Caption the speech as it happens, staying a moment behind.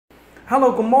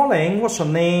Hello, good morning. What's your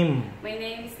name? My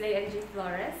name is Lieann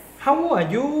Flores. How old are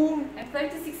you? I'm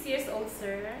 36 years old,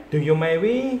 sir. Do you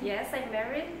marry? Yes, I'm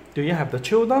married. Do you have the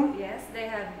children? Yes,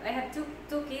 I have two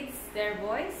kids. They're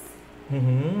boys.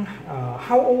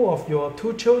 How old of your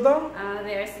two children?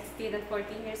 They are 16 and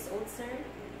 14 years old, sir.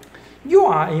 You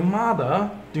are a mother.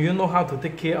 Do you know how to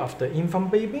take care of the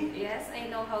infant baby? Yes, I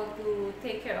know how to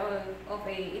take care of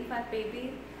a infant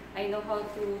baby. I know how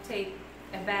to take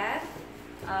a bath,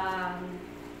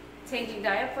 changing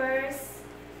diapers,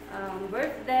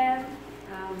 birth them.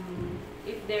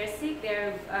 If they're sick,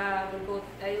 I will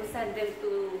send them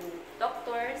to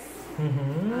doctors.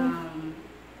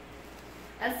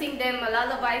 I'll sing them a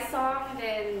lullaby song.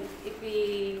 Then, if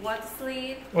we want to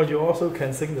sleep. Oh, you also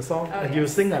can sing the song. Oh, yes. You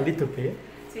sing a little bit.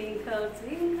 Twinkle,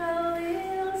 twinkle,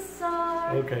 little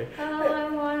star. Okay. How I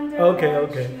wonder Okay.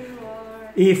 what you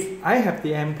are. If I have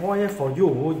the employer for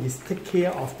you, is take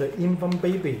care of the infant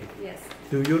baby. Yes.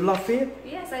 Do you love it?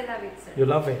 Yes, I love it, sir. You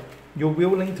love it. You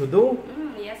willing to do?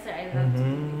 Yes, sir. I love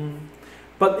to.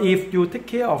 But if you take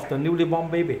care of the newly born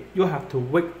baby, you have to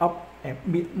wake up at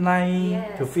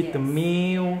midnight to feed the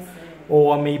meal, Yes,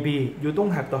 or maybe you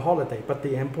don't have the holiday, but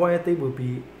the employer they will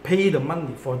be pay the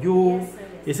money for you. Yes, sir,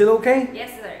 yes. Is it okay? Yes,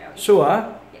 sir. Okay.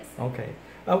 Sure. Yes. Okay.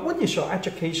 What is your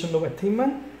educational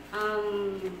attainment?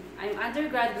 I'm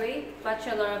undergraduate,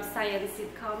 Bachelor of Science in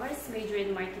Commerce, major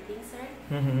in marketing, sir.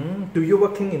 Do you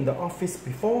working in the office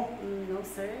before? No,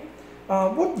 sir.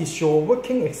 What is your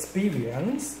working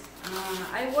experience?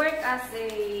 I work as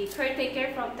a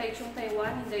caretaker from Taichung,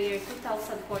 Taiwan in the year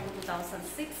 2004 to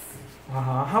 2006.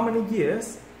 How many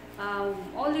years?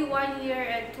 Only 1 year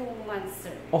and 2 months,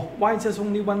 sir. Oh, why just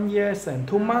only 1 year and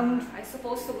 2 months? I'm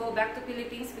supposed to go back to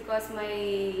Philippines because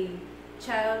my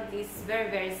child is very,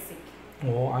 very sick.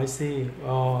 Oh, I see.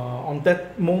 On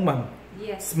that moment,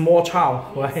 Yes. small child,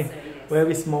 Yes, right? sir, yes.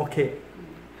 Very small kid.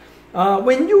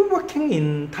 When you working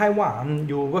in Taiwan,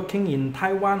 you working in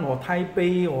Taiwan or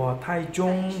Taipei or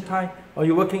Taichung, or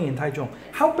you working in Taichung?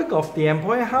 How big of the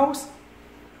employer house?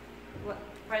 What?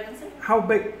 Pardon, sir? How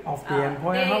big of the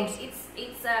employer house?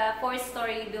 It's a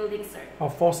 4-story building, sir. Oh,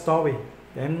 4-story.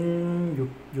 Then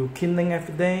you cleaning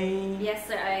every day. Yes,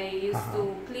 sir. I used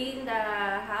to clean the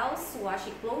house,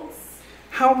 washing clothes.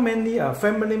 How many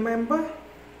family member?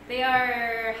 They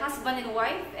are husband and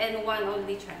wife and one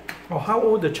only child. Oh, how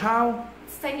old the child?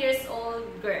 It's 10 years old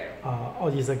girl. Oh,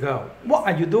 it's a girl. What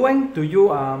are you doing? Do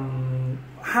you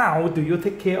how do you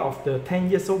take care of the 10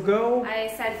 years old girl? I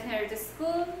sent her to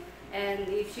school, and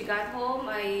if she got home,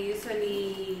 I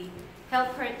usually help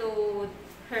her to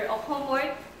her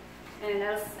homework,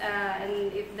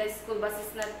 and if the school bus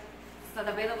is not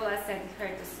available, I send her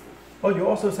to school. Oh, you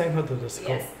also send her to the school?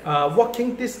 Yes.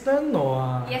 Walking distance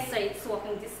or? Yes, sir. It's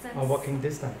walking distance. Walking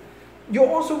distance. You're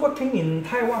also working in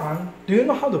Taiwan. Do you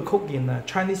know how to cook in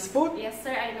Chinese food? Yes,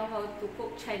 sir. I know how to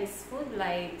cook Chinese food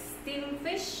like steamed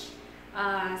fish,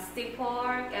 steamed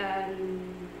pork,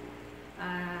 and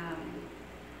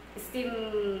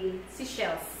steamed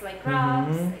seashells like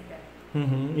crabs, like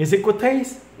that. Is it good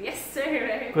taste? Yes, sir.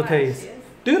 Very Good much, taste. yes.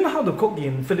 Do you know how to cook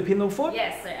in Filipino food?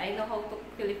 Yes, sir. I know how to cook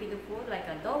Filipino food like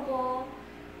adobo,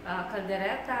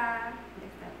 caldereta,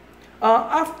 like that.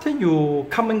 After you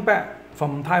coming back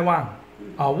from Taiwan,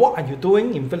 what are you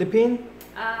doing in Philippines?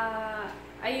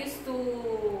 I used to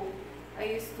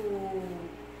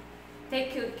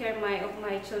take good care of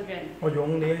my children. Or you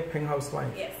only paying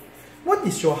housewife? Yes. What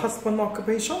is your husband's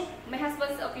occupation? My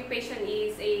husband's occupation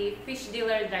is a fish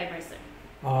dealer driver, sir.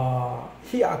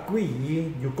 He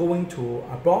agree you going to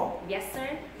abroad? Yes, sir.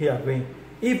 He agree.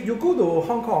 If you go to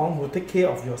Hong Kong, who take care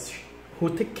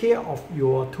of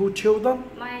your two children?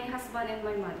 My husband and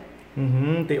my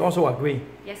mother. They also agree.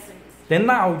 Yes, sir. Then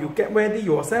now you get ready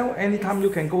yourself. Anytime you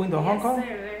can go into Hong Kong. Yes,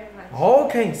 sir. Very much.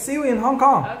 Okay, see you in Hong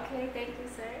Kong. Okay.